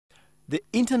The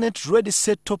internet-ready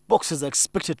set-top boxes are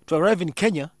expected to arrive in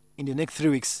Kenya in the next 3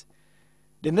 weeks.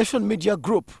 The Nation Media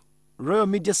Group, Royal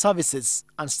Media Services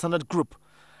and Standard Group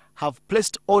have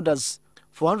placed orders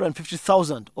for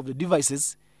 150,000 of the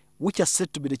devices, which are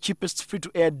said to be the cheapest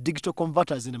free-to-air digital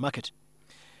converters in the market.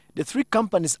 The three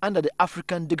companies under the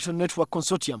African Digital Network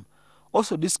Consortium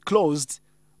also disclosed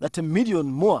that 1 million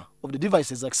more of the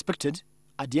devices are expected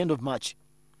at the end of March.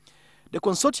 The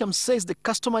consortium says the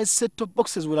customized set-top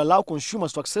boxes will allow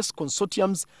consumers to access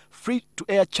consortium's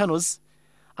free-to-air channels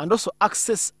and also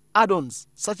access add-ons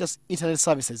such as internet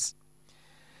services.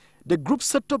 The group's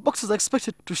set-top boxes are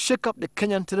expected to shake up the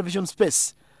Kenyan television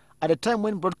space at a time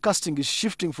when broadcasting is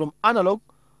shifting from analog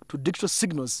to digital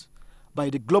signals by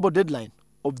the global deadline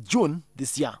of June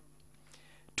this year.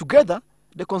 Together,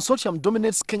 the consortium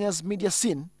dominates Kenya's media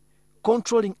scene,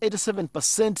 controlling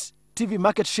 87% TV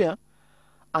market share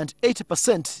and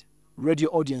 80% radio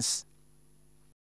audience.